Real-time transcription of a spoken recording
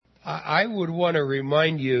I would want to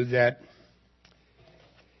remind you that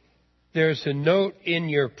there's a note in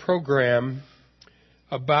your program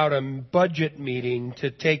about a budget meeting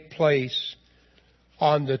to take place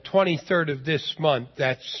on the 23rd of this month.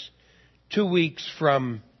 That's 2 weeks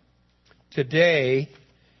from today,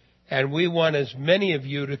 and we want as many of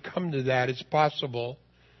you to come to that as possible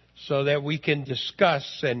so that we can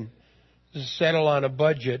discuss and settle on a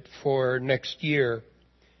budget for next year,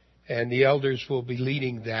 and the elders will be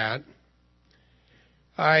leading that.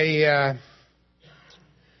 I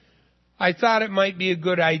thought it might be a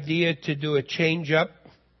good idea to do a change-up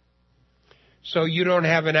so you don't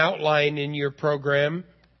have an outline in your program.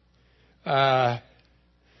 That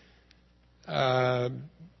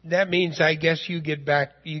means, I guess, you get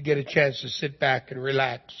a chance to sit back and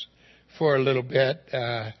relax for a little bit.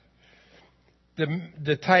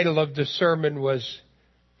 The title of the sermon was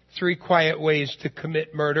 3 Quiet Ways to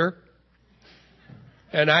Commit Murder.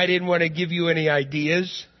 And I didn't want to give you any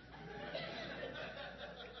ideas.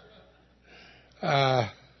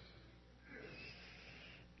 Not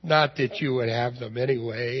that you would have them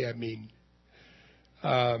anyway,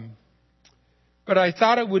 but I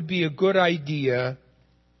thought it would be a good idea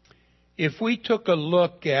if we took a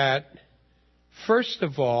look at, first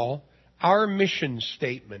of all, our mission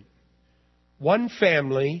statement. One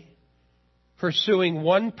family pursuing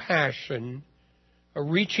one passion,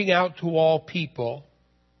 reaching out to all people.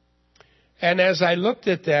 And as I looked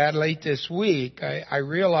at that late this week, I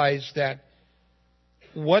realized that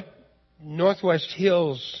what Northwest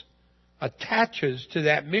Hills attaches to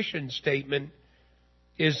that mission statement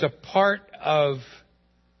is a part of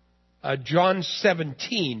John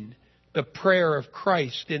 17, the prayer of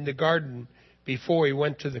Christ in the garden before he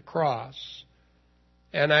went to the cross.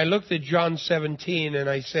 And I looked at John 17 and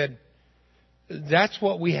I said, that's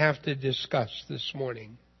what we have to discuss this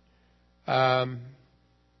morning. And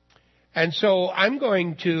so I'm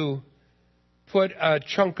going to put a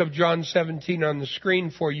chunk of John 17 on the screen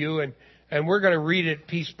for you, and we're going to read it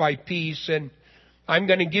piece by piece. And I'm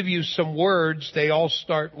going to give you some words. They all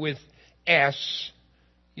start with S.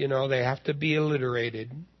 You know, they have to be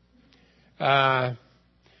alliterated. And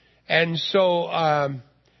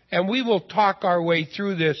we will talk our way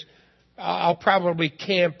through this. I'll probably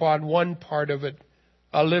camp on one part of it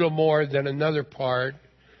a little more than another part.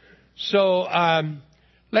 So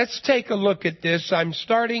let's take a look at this. I'm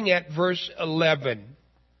starting at verse 11.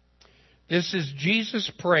 This is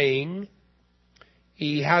Jesus praying.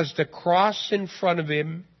 He has the cross in front of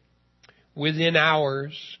him within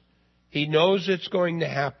hours. He knows it's going to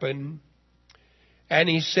happen. And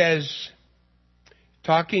he says,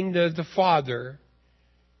 talking to the Father,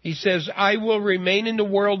 he says, I will remain in the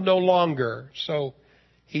world no longer. So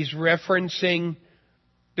he's referencing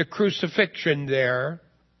the crucifixion there.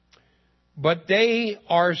 But they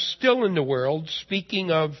are still in the world, speaking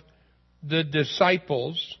of the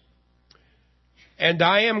disciples. And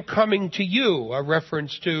I am coming to you, a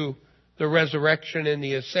reference to the resurrection and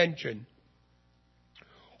the ascension.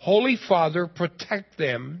 Holy Father, protect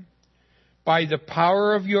them by the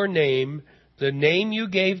power of your name, the name you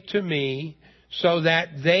gave to me, so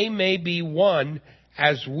that they may be one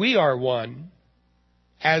as we are one.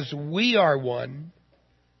 As we are one.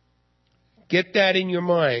 Get that in your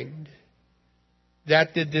mind.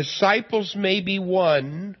 That the disciples may be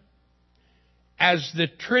one as the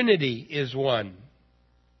Trinity is one.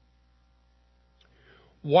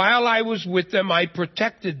 While I was with them, I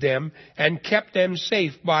protected them and kept them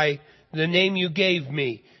safe by the name you gave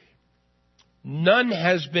me. None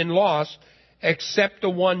has been lost except the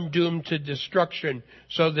one doomed to destruction,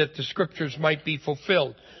 so that the scriptures might be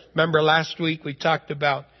fulfilled. Remember last week we talked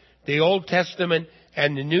about the Old Testament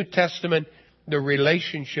and the New Testament, the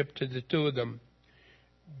relationship to the two of them.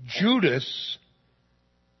 Judas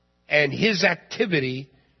and his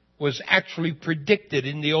activity was actually predicted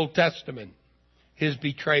in the Old Testament, his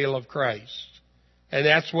betrayal of Christ. And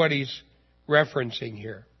that's what he's referencing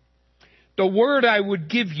here. The word I would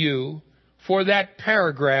give you for that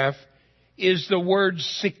paragraph is the word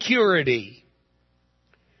security.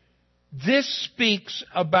 This speaks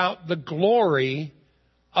about the glory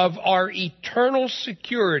of our eternal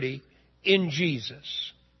security in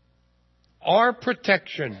Jesus. Our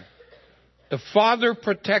protection. The Father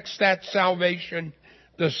protects that salvation.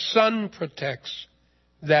 The Son protects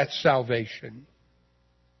that salvation.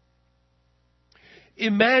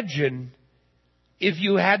 Imagine if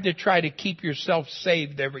you had to try to keep yourself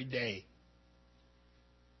saved every day.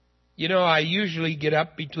 You know, I usually get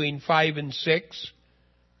up between 5 and 6.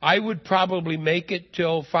 I would probably make it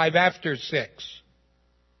till 5 after 6.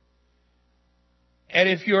 And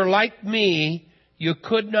if you're like me, you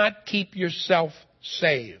could not keep yourself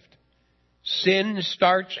saved. Sin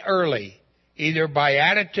starts early, either by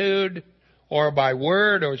attitude or by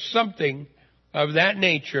word or something of that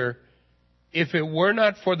nature. If it were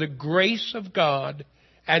not for the grace of God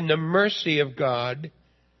and the mercy of God,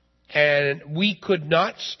 and we could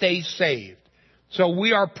not stay saved. So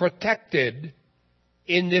we are protected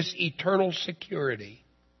in this eternal security.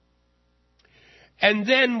 And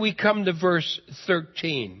then we come to verse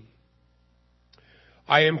 13.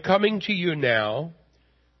 I am coming to you now,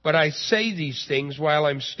 but I say these things while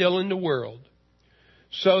I'm still in the world,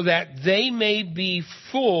 so that they may be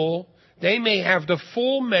full, they may have the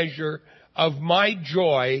full measure of my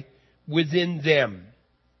joy within them.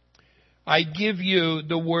 I give you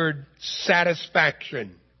the word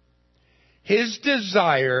satisfaction. His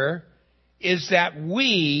desire is that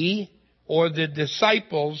we, or the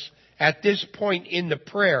disciples at this point in the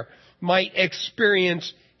prayer, might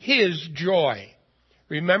experience His joy.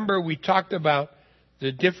 Remember, we talked about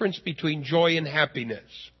the difference between joy and happiness.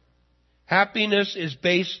 Happiness is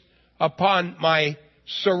based upon my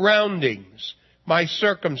surroundings, my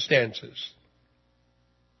circumstances.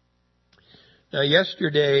 Now,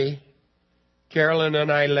 yesterday, Carolyn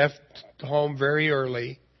and I left home very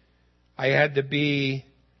early. I had to be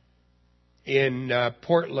in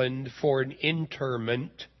Portland for an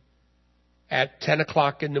interment at 10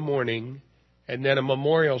 o'clock in the morning, and then a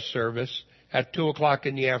memorial service at 2 o'clock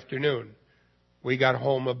in the afternoon. We got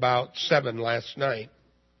home about 7 last night.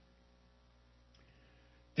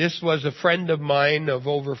 This was a friend of mine of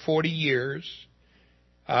over 40 years.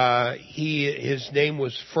 His name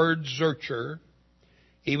was Ferd Zurcher.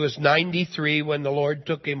 He was 93 when the Lord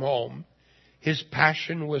took him home. His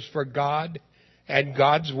passion was for God and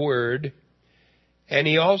God's Word. And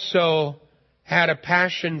he also had a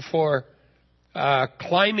passion for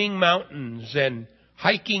climbing mountains and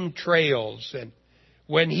hiking trails. And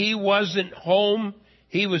when he wasn't home,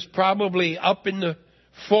 he was probably up in the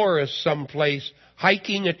forest someplace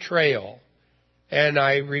hiking a trail. And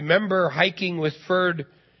I remember hiking with Ferd,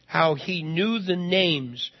 how he knew the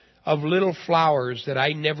names of little flowers that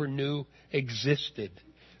I never knew existed.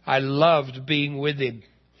 I loved being with him.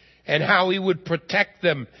 And how he would protect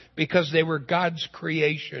them because they were God's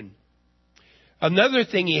creation. Another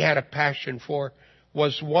thing he had a passion for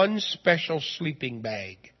was one special sleeping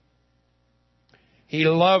bag. He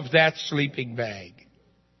loved that sleeping bag.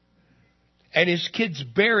 And his kids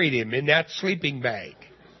buried him in that sleeping bag.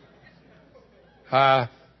 He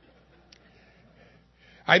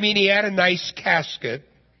had a nice casket,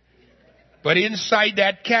 but inside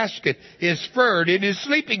that casket is Ferd in his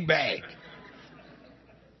sleeping bag.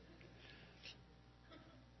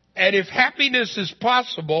 And if happiness is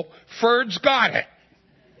possible, Ferd's got it.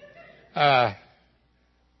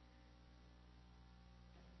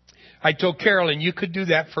 I told Carolyn, you could do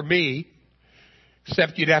that for me,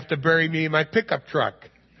 except you'd have to bury me in my pickup truck.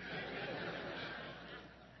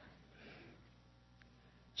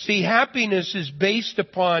 See, happiness is based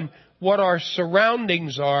upon what our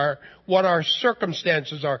surroundings are, what our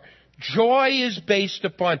circumstances are. Joy is based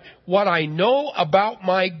upon what I know about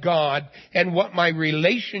my God and what my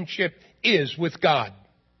relationship is with God.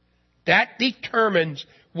 That determines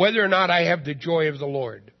whether or not I have the joy of the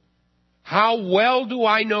Lord. How well do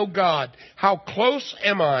I know God? How close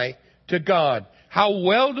am I to God? How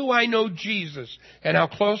well do I know Jesus? And how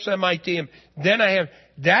close am I to Him?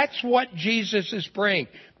 That's what Jesus is praying.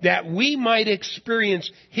 That we might experience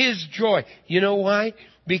His joy. You know why?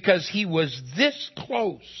 Because He was this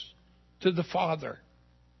close to the Father.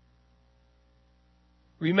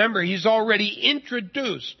 Remember, He's already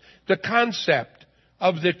introduced the concept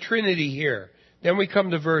of the Trinity here. Then we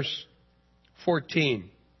come to verse 14.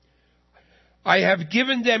 I have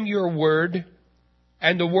given them your word,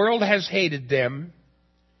 and the world has hated them,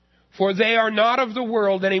 for they are not of the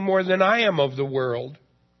world any more than I am of the world.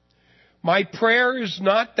 My prayer is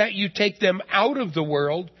not that you take them out of the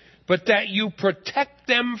world, but that you protect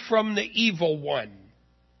them from the evil one.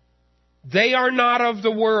 They are not of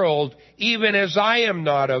the world, even as I am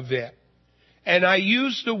not of it. And I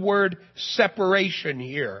use the word separation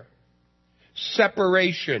here.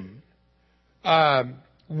 Separation.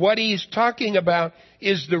 What he's talking about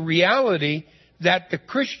is the reality that the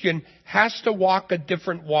Christian has to walk a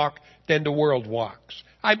different walk than the world walks.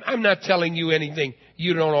 I'm not telling you anything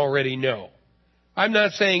you don't already know. I'm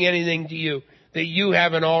not saying anything to you that you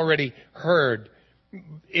haven't already heard.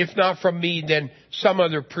 If not from me, then some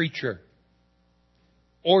other preacher.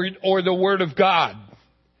 Or the Word of God.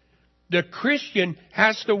 The Christian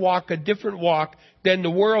has to walk a different walk than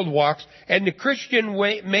the world walks. And the Christian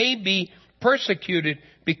may be persecuted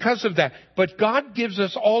because of that. But God gives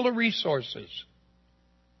us all the resources.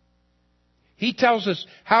 He tells us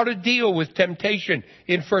how to deal with temptation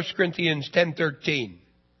in 1 Corinthians 10:13.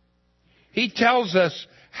 He tells us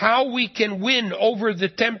how we can win over the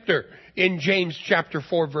tempter in James chapter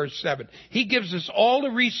 4 verse 7. He gives us all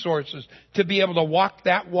the resources to be able to walk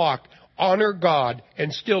that walk, honor God,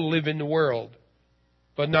 and still live in the world,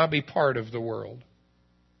 but not be part of the world.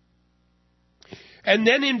 And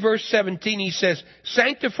then in verse 17 he says,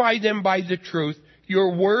 sanctify them by the truth.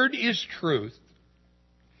 Your word is truth.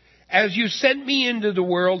 As you sent me into the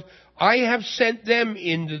world, I have sent them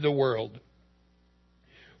into the world.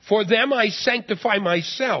 For them I sanctify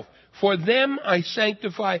myself. For them I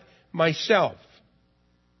sanctify myself,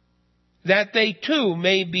 that they too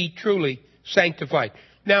may be truly sanctified.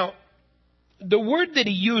 Now, the word that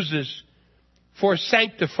he uses for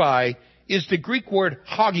sanctify is the Greek word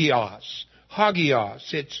hagios.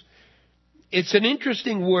 Hagios. It's an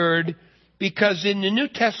interesting word because in the New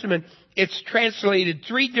Testament it's translated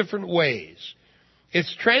three different ways.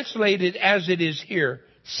 It's translated as it is here,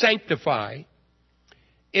 sanctify.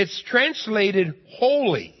 It's translated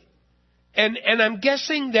holy. And I'm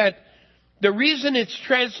guessing that the reason it's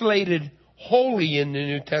translated holy in the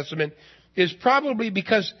New Testament is probably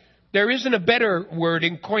because there isn't a better word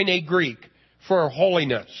in Koine Greek for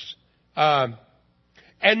holiness. And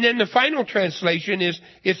then the final translation is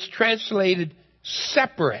it's translated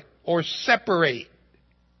separate or separate.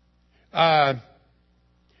 The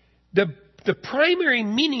primary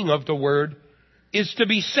meaning of the word is to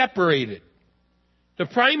be separated. The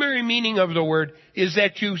primary meaning of the word is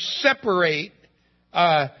that you separate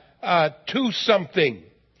to something.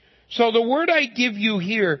 So the word I give you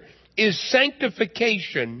here is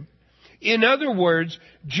sanctification. In other words,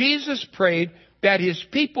 Jesus prayed that his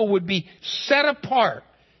people would be set apart,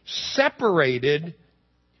 separated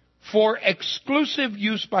for exclusive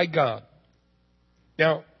use by God.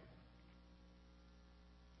 Now,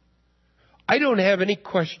 I don't have any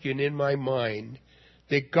question in my mind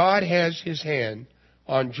that God has his hand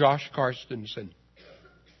on Josh Carstensen.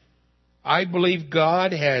 I believe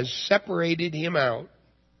God has separated him out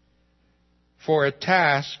for a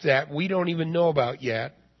task that we don't even know about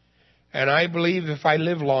yet. And I believe if I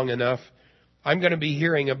live long enough, I'm going to be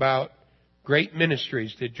hearing about great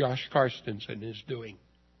ministries that Josh Carstensen is doing.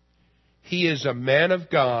 He is a man of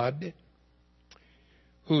God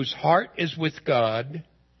whose heart is with God,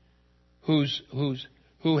 who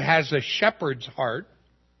has a shepherd's heart,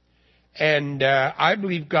 and I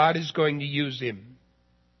believe God is going to use him.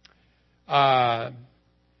 And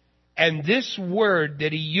this word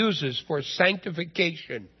that he uses for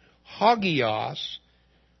sanctification, hagios,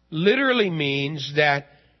 literally means that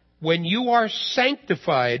when you are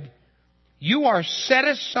sanctified, you are set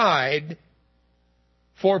aside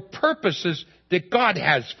for purposes that God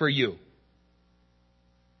has for you.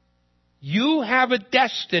 You have a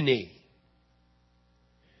destiny.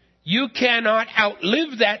 You cannot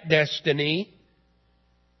outlive that destiny.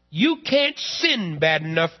 You can't sin bad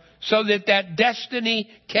enough so that that destiny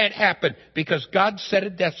can't happen because God set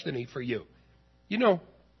a destiny for you. You know,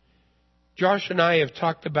 Josh and I have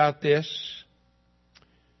talked about this,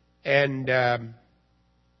 and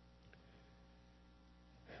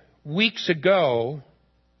weeks ago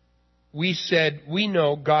we said we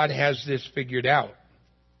know God has this figured out.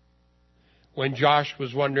 When Josh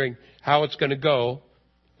was wondering how it's going to go,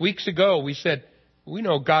 weeks ago we said, we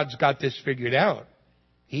know God's got this figured out.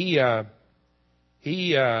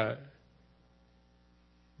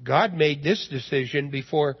 God made this decision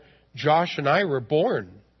before Josh and I were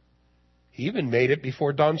born. He even made it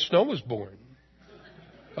before Don Snow was born.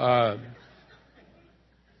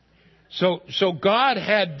 So God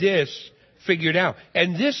had this figured out.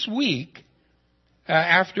 And this week,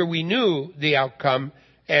 after we knew the outcome,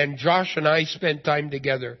 and Josh and I spent time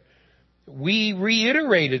together, we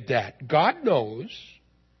reiterated that. God knows.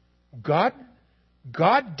 God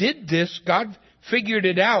did this. God figured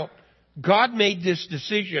it out. God made this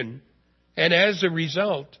decision. And as a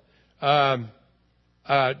result,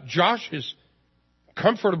 Josh is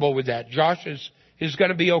comfortable with that. Josh is going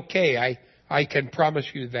to be okay. I can promise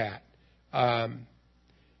you that.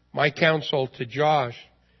 My counsel to Josh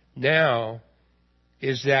now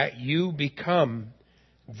is that you become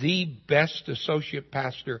the best associate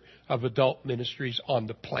pastor of adult ministries on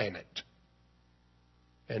the planet.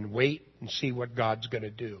 And wait and see what God's going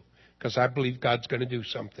to do. Because I believe God's going to do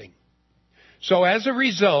something. So as a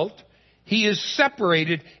result, he is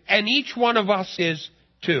separated, and each one of us is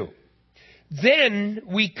too. Then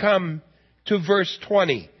we come to verse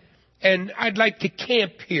 20. And I'd like to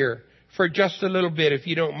camp here for just a little bit, if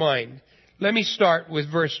you don't mind. Let me start with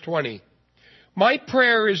verse 20. My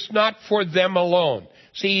prayer is not for them alone.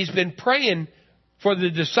 See, he's been praying for the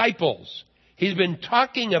disciples. He's been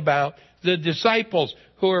talking about the disciples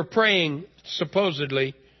who are praying,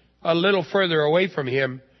 supposedly, a little further away from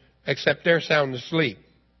him, except they're sound asleep.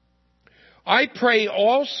 I pray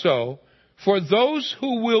also for those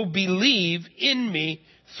who will believe in me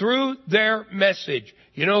through their message.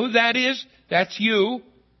 You know who that is? That's you,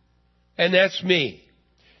 and that's me.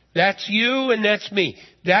 That's you, and that's me.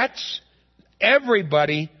 That's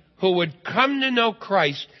everybody who would come to know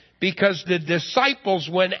Christ because the disciples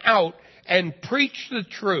went out and preached the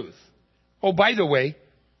truth. Oh, by the way,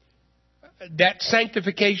 that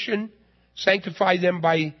sanctification, sanctify them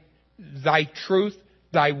by thy truth,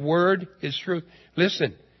 thy word is truth.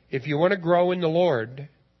 Listen, if you want to grow in the Lord,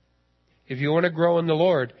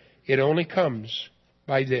 it only comes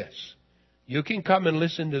by this. You can come and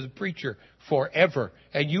listen to the preacher forever,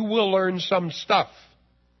 and you will learn some stuff.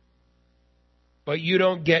 But you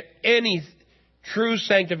don't get any true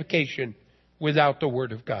sanctification without the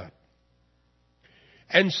Word of God.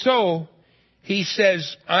 And so, he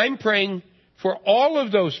says, I'm praying for all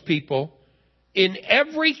of those people in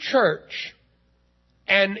every church,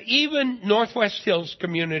 and even Northwest Hills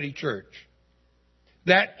Community Church,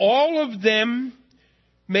 that all of them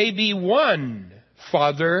may be one,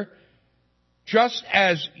 Father, just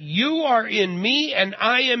as you are in me and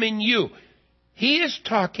I am in you. He is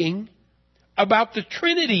talking about the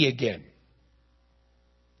Trinity again.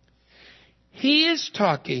 He is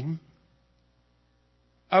talking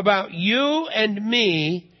about you and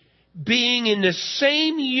me being in the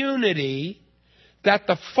same unity that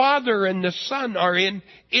the Father and the Son are in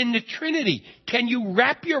the Trinity. Can you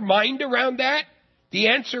wrap your mind around that? The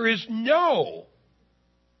answer is no.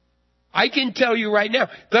 I can tell you right now,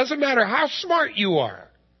 doesn't matter how smart you are.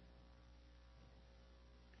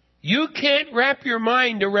 You can't wrap your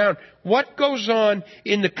mind around what goes on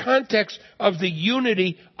in the context of the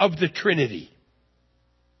unity of the Trinity.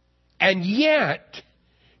 And yet,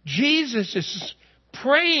 Jesus is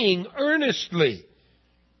praying earnestly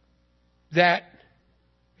that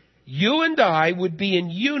you and I would be in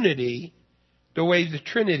unity the way the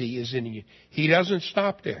Trinity is in unity. He doesn't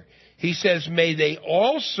stop there. He says, may they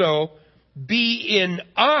also be in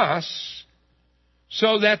us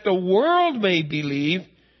so that the world may believe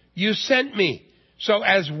you sent me. So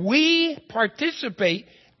as we participate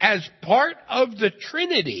as part of the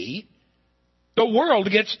Trinity, the world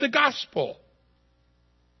gets the gospel.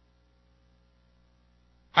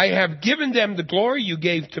 I have given them the glory you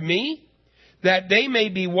gave to me, that they may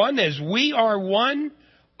be one as we are one,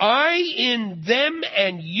 I in them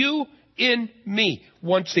and you in me.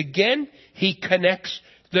 Once again, he connects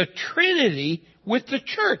the Trinity with the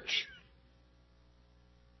church.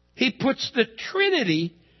 He puts the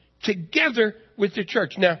Trinity together with the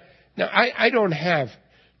church. Now I don't have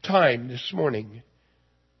time this morning,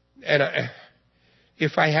 and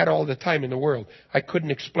if I had all the time in the world, I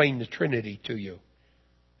couldn't explain the Trinity to you.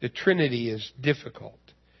 The Trinity is difficult.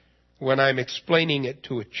 When I'm explaining it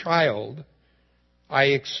to a child, I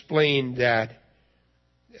explain that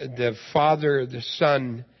the Father, the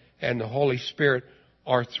Son, and the Holy Spirit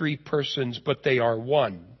are three persons, but they are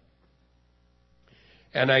one.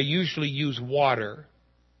 And I usually use water.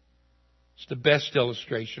 It's the best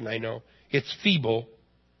illustration I know. It's feeble,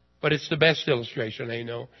 but it's the best illustration I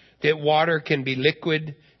know. That water can be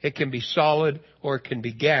liquid, it can be solid, or it can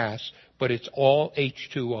be gas, but it's all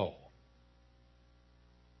H2O.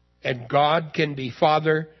 And God can be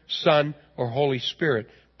Father, Son, or Holy Spirit,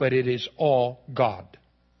 but it is all God.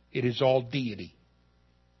 It is all deity.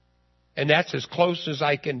 And that's as close as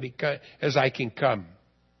I can come.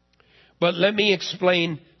 But let me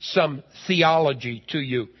explain some theology to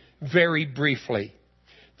you very briefly.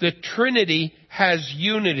 The Trinity has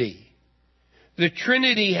unity. The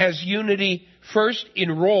Trinity has unity first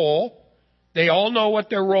in role. They all know what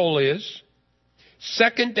their role is.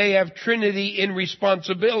 Second, they have Trinity in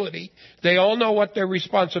responsibility. They all know what their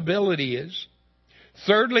responsibility is.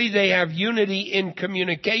 Thirdly, they have unity in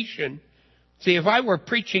communication. See, if I were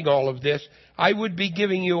preaching all of this, I would be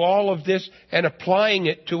giving you all of this and applying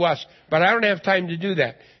it to us. But I don't have time to do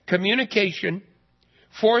that. Communication.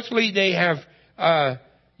 Fourthly, they have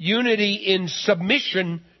unity in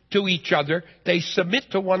submission to each other. They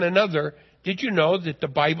submit to one another. Did you know that the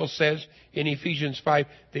Bible says in Ephesians 5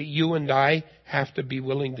 that you and I have to be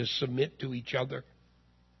willing to submit to each other,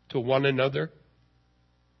 to one another?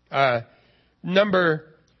 Number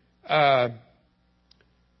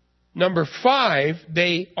 5,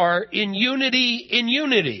 they are in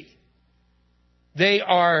unity. They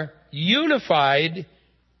are unified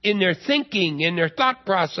in their thinking, in their thought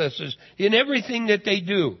processes, in everything that they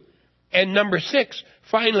do. And number 6,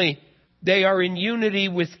 finally, they are in unity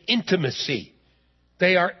with intimacy.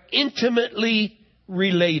 They are intimately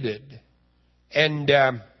related. And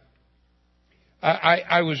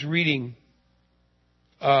I was reading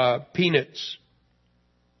Peanuts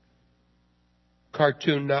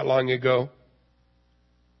cartoon not long ago.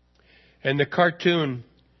 And the cartoon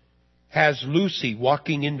has Lucy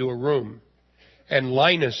walking into a room, and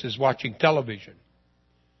Linus is watching television.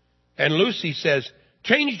 And Lucy says,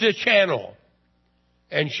 "Change the channel."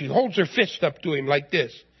 And she holds her fist up to him like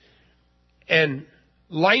this. And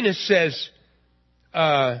Linus says,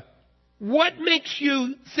 "What makes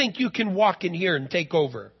you think you can walk in here and take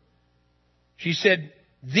over?" She said,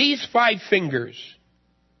 "These 5 fingers.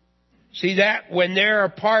 See that? When they're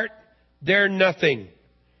apart, they're nothing.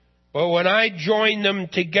 But when I join them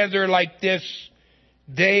together like this,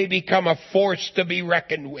 they become a force to be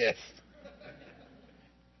reckoned with."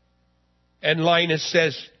 And Linus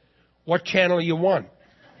says, "What channel you want?"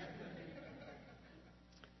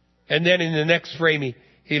 And then in the next frame,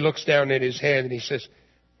 he looks down at his hand and he says,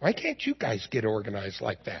 "Why can't you guys get organized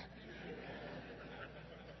like that?"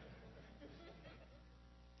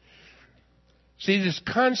 See, this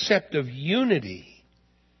concept of unity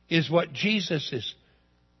is what Jesus is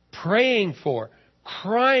praying for,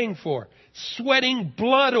 crying for, sweating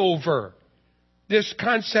blood over. This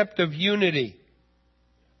concept of unity.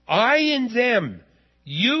 I in them,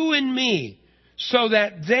 you in me, so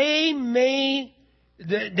that they may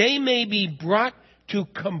be brought to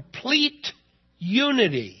complete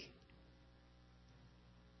unity.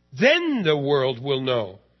 Then the world will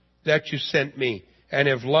know that you sent me and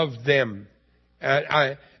have loved them,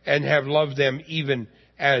 and have loved them even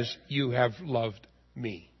as you have loved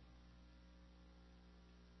me.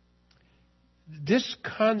 This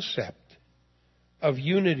concept of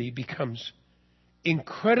unity becomes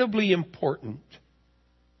incredibly important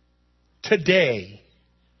today,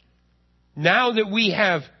 now that we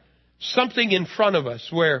have something in front of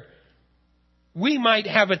us where we might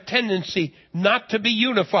have a tendency not to be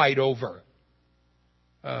unified over.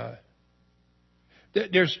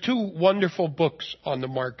 There's 2 wonderful books on the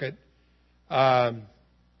market,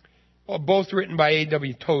 both written by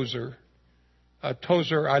A.W. Tozer.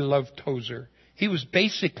 Tozer, I love Tozer. He was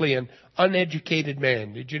basically an uneducated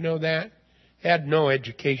man. Did you know that? He had no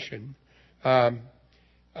education.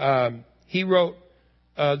 He wrote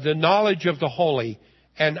The Knowledge of the Holy,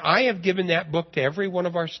 and I have given that book to every one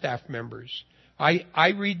of our staff members.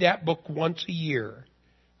 I read that book once a year.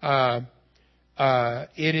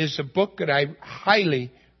 It is a book that I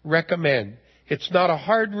highly recommend. It's not a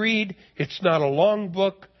hard read. It's not a long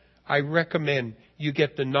book. I recommend you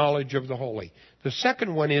get The Knowledge of the Holy. The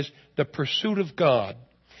second one is The Pursuit of God.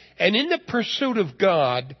 And in The Pursuit of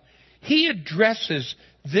God, he addresses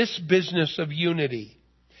this business of unity.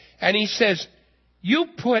 And he says, you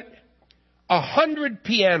put 100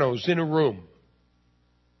 pianos in a room.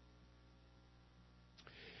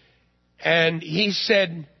 And he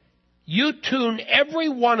said, you tune every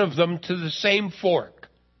one of them to the same fork.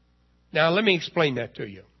 Now, let me explain that to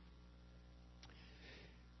you.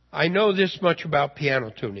 I know this much about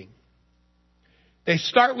piano tuning. They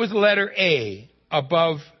start with letter A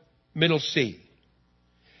above middle C.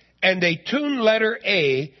 And they tune letter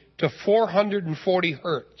A to 440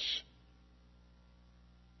 hertz.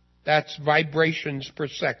 That's vibrations per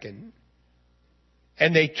second.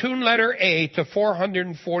 And they tune letter A to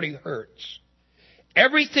 440 hertz.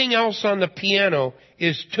 Everything else on the piano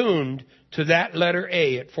is tuned to that letter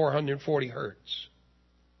A at 440 hertz.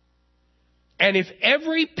 And if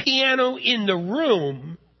every piano in the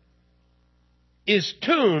room is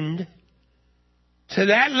tuned to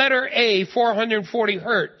that letter A, 440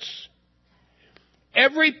 hertz,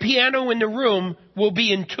 every piano in the room will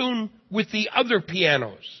be in tune with the other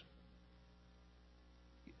pianos.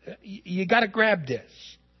 You got to grab this.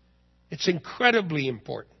 It's incredibly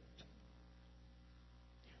important.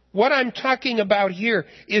 What I'm talking about here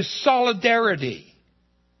is solidarity.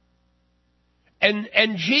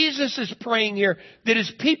 And Jesus is praying here that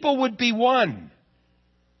his people would be one.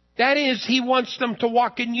 That is, he wants them to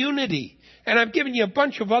walk in unity. And I've given you a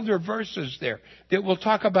bunch of other verses there that will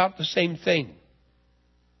talk about the same thing.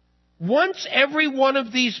 Once every one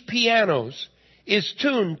of these pianos is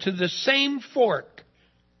tuned to the same fork,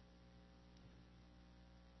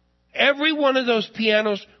 every one of those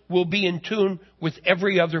pianos will be in tune with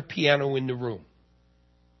every other piano in the room.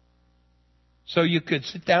 So you could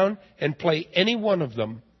sit down and play any one of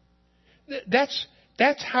them. That's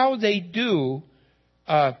how they do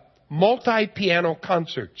multi-piano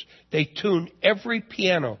concerts. They tune every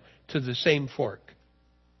piano to the same fork.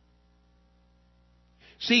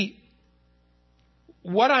 See,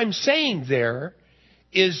 what I'm saying there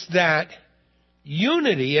is that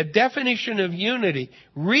Unity, a definition of unity,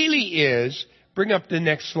 really is, bring up the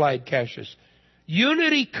next slide, Cassius.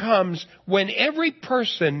 Unity comes when every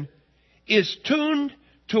person is tuned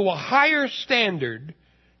to a higher standard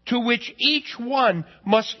to which each one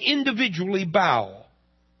must individually bow.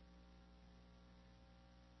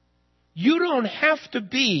 You don't have to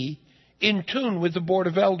be in tune with the Board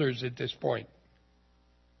of Elders at this point.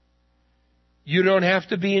 You don't have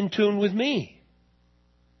to be in tune with me.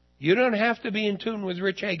 You don't have to be in tune with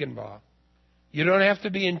Rich Hagenbaugh. You don't have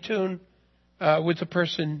to be in tune with the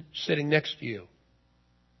person sitting next to you.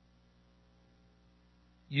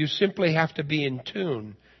 You simply have to be in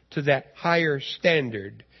tune to that higher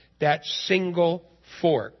standard, that single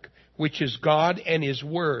fork, which is God and His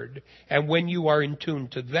Word. And when you are in tune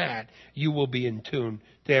to that, you will be in tune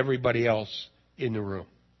to everybody else in the room.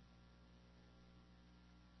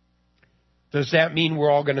 Does that mean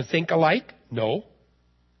we're all going to think alike? No.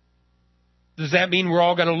 Does that mean we're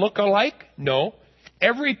all going to look alike? No.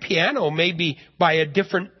 Every piano may be by a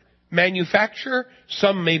different manufacturer.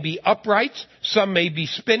 Some may be uprights. Some may be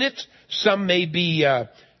spinets. Some may be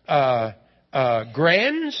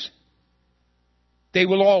grands. They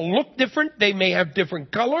will all look different. They may have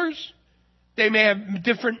different colors. They may have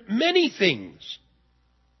different many things.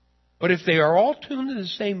 But if they are all tuned to the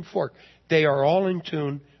same fork, they are all in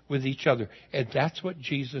tune with each other. And that's what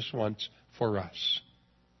Jesus wants for us.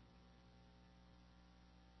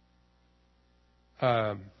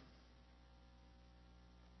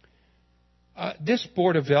 This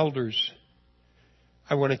Board of Elders,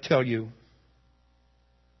 I want to tell you,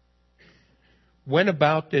 went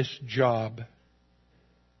about this job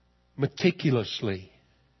meticulously.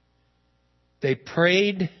 They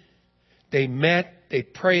prayed, they met, they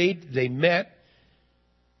prayed, they met,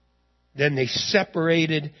 then they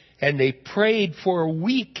separated, and they prayed for a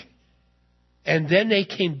week, and then they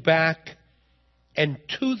came back, and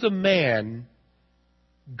to the man,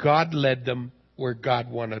 God led them where God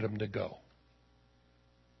wanted them to go.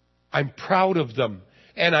 I'm proud of them,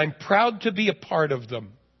 and I'm proud to be a part of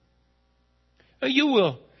them. Now, you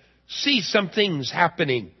will see some things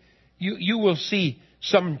happening. You will see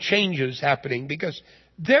some changes happening because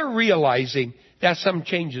they're realizing that some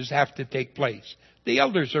changes have to take place. The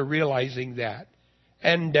elders are realizing that.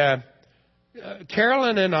 And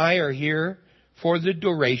Carolyn and I are here for the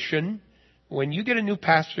duration. When you get a new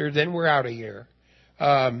pastor, then we're out of here.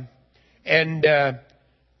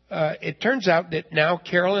 It turns out that now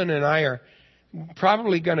Carolyn and I are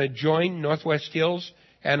probably going to join Northwest Hills,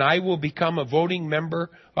 and I will become a voting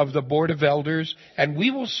member of the Board of Elders, and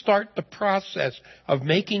we will start the process of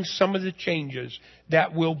making some of the changes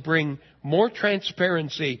that will bring more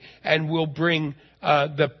transparency and will bring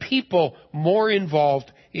the people more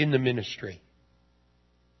involved in the ministry.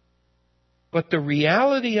 But the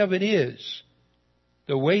reality of it is,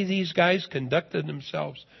 the way these guys conducted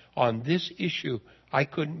themselves on this issue, I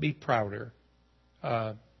couldn't be prouder.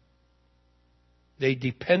 They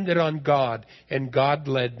depended on God, and God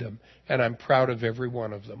led them, and I'm proud of every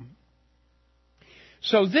one of them.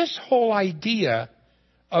 So this whole idea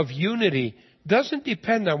of unity doesn't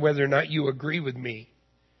depend on whether or not you agree with me.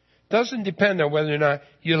 Doesn't depend on whether or not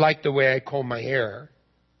you like the way I comb my hair.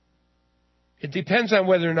 It depends on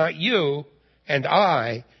whether or not you and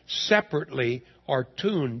I separately are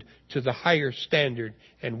tuned to the higher standard,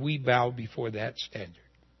 and we bow before that standard.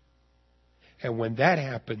 And when that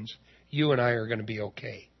happens, you and I are going to be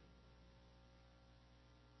okay.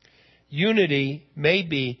 Unity may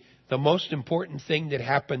be the most important thing that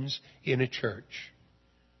happens in a church.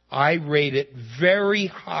 I rate it very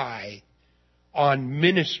high on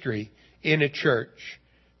ministry in a church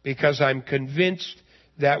because I'm convinced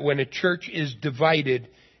that when a church is divided,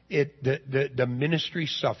 the ministry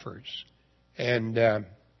suffers. And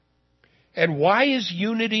why is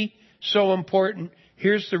unity so important?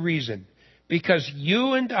 Here's the reason. Because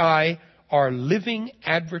you and I are living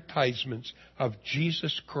advertisements of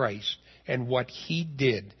Jesus Christ and what He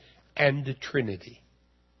did and the Trinity.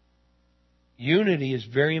 Unity is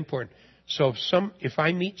very important. So if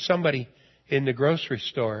I meet somebody in the grocery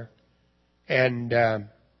store and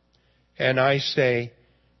I say,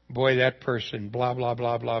 boy, that person, blah, blah,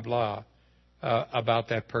 blah, blah, blah, about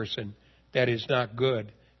that person, that is not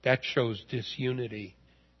good. That shows disunity.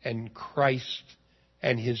 And Christ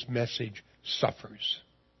and His message suffers.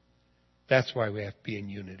 That's why we have to be in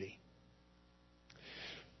unity.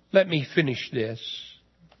 Let me finish this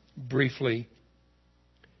briefly.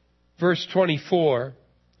 Verse 24,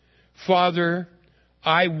 Father,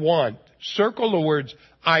 I want. Circle the words,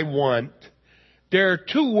 I want. There are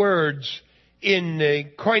two words in the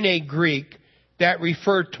Koine Greek that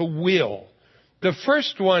refer to will. The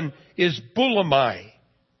first one is bulimai.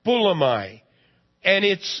 Bulimai. And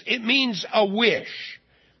it means a wish.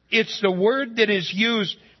 It's the word that is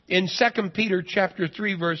used in 2 Peter chapter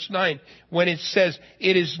 3 verse 9 when it says,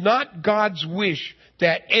 it is not God's wish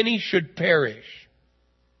that any should perish.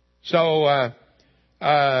 So,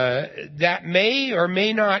 that may or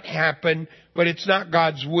may not happen, but it's not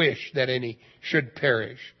God's wish that any should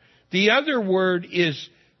perish. The other word is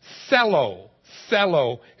thelo,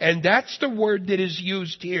 and that's the word that is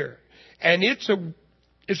used here. And it's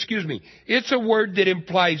a word that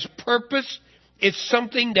implies purpose. It's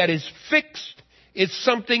something that is fixed. It's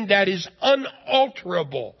something that is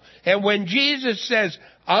unalterable. And when Jesus says,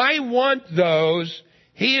 I want those,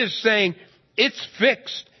 He is saying, it's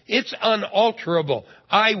fixed. It's unalterable.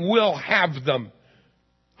 I will have them.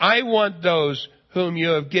 I want those whom you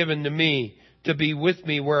have given to me to be with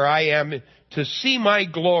me where I am, to see my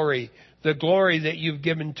glory, the glory that you've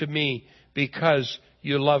given to me because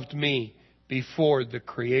you loved me before the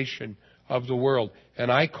creation of the world.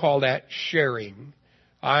 And I call that sharing.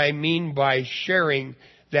 I mean by sharing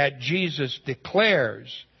that Jesus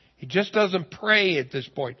declares, He just doesn't pray at this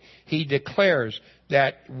point. He declares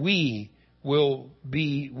that we will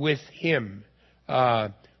be with Him.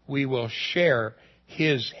 We will share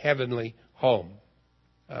His heavenly home.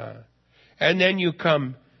 And then you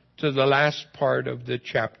come to the last part of the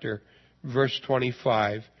chapter, verse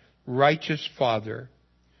 25. Righteous Father,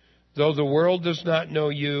 though the world does not know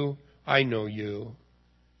you, I know you,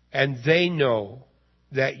 and they know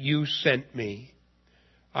that you sent me.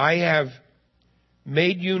 I have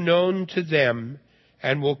made you known to them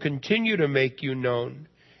and will continue to make you known,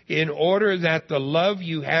 in order that the love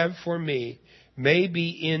you have for me may be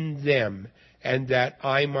in them, and that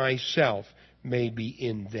I myself may be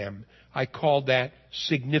in them. I call that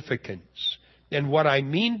significance. And what I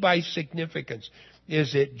mean by significance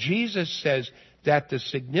is that Jesus says that the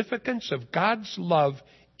significance of God's love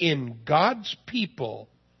in God's people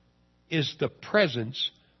is the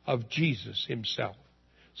presence of Jesus Himself.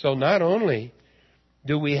 So not only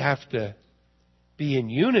do we have to be in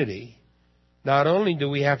unity, not only do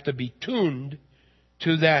we have to be tuned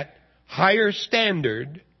to that higher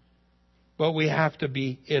standard, but we have to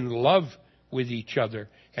be in love with each other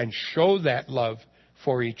and show that love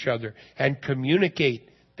for each other and communicate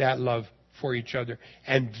that love for each other.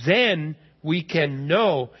 And then we can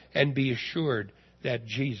know and be assured that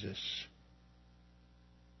Jesus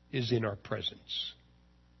is in our presence,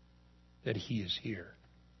 that He is here.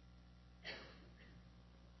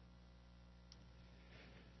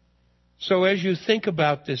 So as you think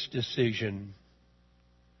about this decision,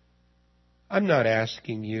 I'm not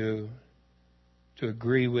asking you to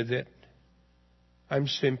agree with it. I'm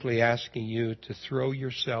simply asking you to throw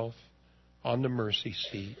yourself on the mercy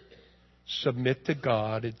seat, submit to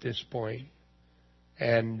God at this point,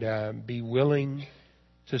 and be willing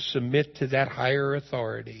to submit to that higher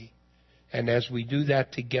authority. And as we do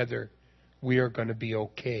that together, we are going to be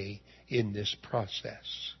okay in this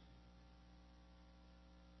process.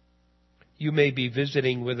 You may be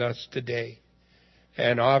visiting with us today,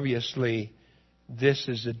 and obviously this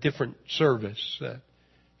is a different service.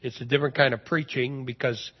 It's a different kind of preaching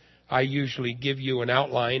because I usually give you an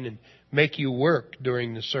outline and make you work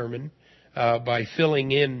during the sermon by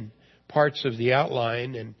filling in parts of the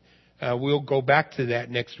outline, and we'll go back to that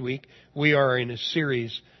next week. We are in a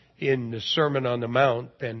series in the Sermon on the Mount,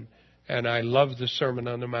 and I love the Sermon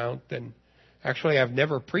on the Mount, and actually I've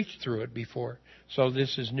never preached through it before, so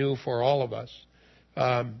this is new for all of us.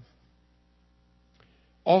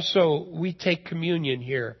 Also, we take communion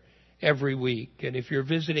here every week, and if you're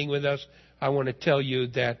visiting with us, I want to tell you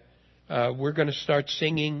that we're going to start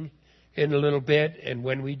singing in a little bit, and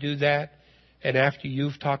when we do that, and after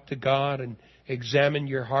you've talked to God and examined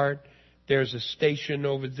your heart, there's a station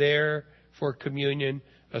over there for communion,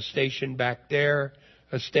 a station back there,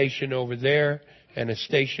 a station over there, and a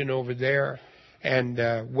station over there. And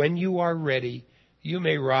when you are ready, you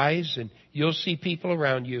may rise, and you'll see people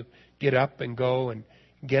around you get up and go and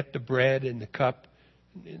get the bread and the cup.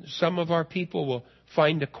 Some of our people will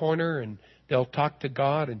find a corner and they'll talk to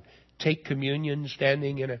God and take communion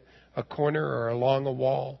standing in a corner or along a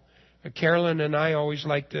wall. Carolyn and I always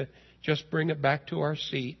like to just bring it back to our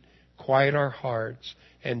seat, quiet our hearts,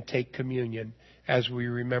 and take communion as we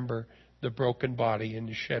remember the broken body and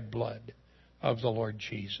the shed blood of the Lord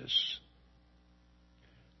Jesus.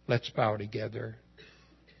 Let's bow together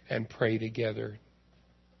and pray together.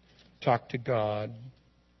 Talk to God.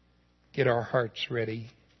 Get our hearts ready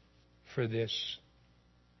for this.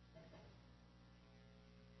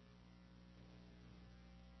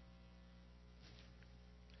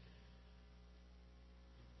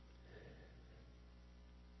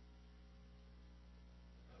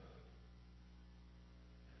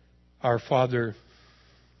 Our Father,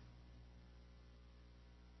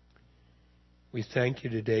 we thank you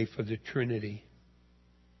today for the Trinity.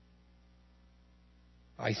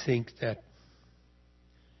 I think that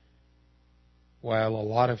while a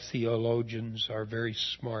lot of theologians are very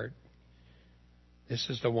smart, this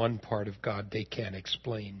is the one part of God they can't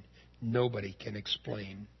explain. Nobody can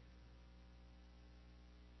explain.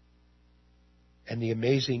 And the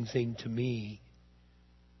amazing thing to me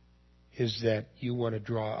is that you want to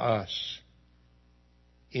draw us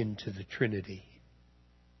into the Trinity.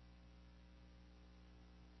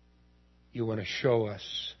 You want to show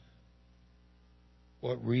us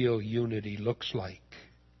what real unity looks like.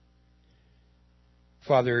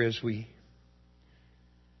 Father, as we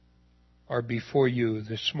are before you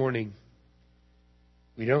this morning,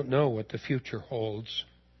 we don't know what the future holds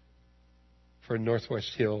for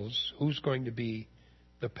Northwest Hills, who's going to be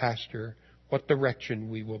the pastor, what direction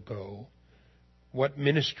we will go, what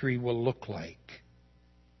ministry will look like.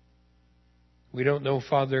 We don't know,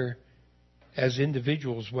 Father, as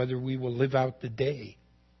individuals, whether we will live out the day.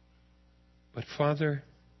 But Father,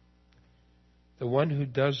 the one who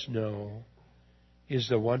does know is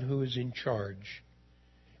the one who is in charge.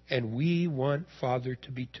 And we want, Father,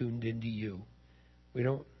 to be tuned into you. We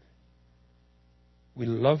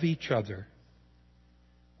love each other.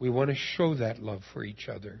 We want to show that love for each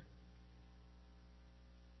other.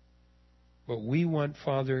 But we want,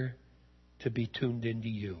 Father, to be tuned into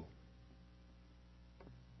you.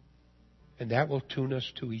 And that will tune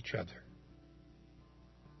us to each other.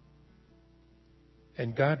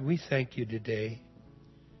 And God, we thank you today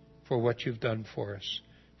for what you've done for us,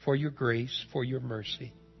 for your grace, for your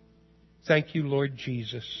mercy. Thank you, Lord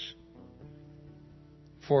Jesus,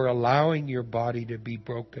 for allowing your body to be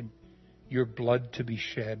broken, your blood to be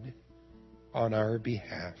shed on our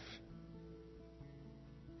behalf.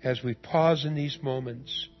 As we pause in these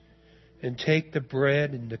moments and take the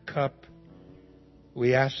bread and the cup,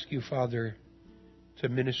 we ask you, Father, to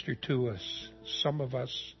minister to us. Some of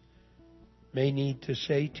us may need to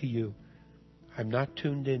say to you, I'm not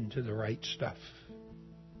tuned in to the right stuff.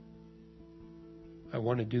 I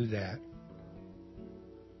want to do that.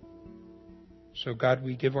 So God,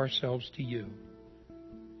 we give ourselves to you.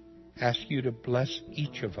 Ask you to bless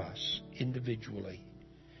each of us individually.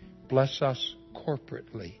 Bless us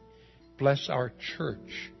corporately. Bless our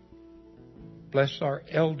church. Bless our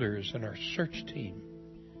elders and our search team.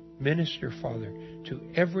 Minister, Father, to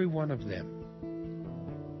every one of them.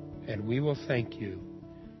 And we will thank you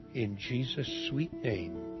in Jesus' sweet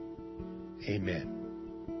name. Amen.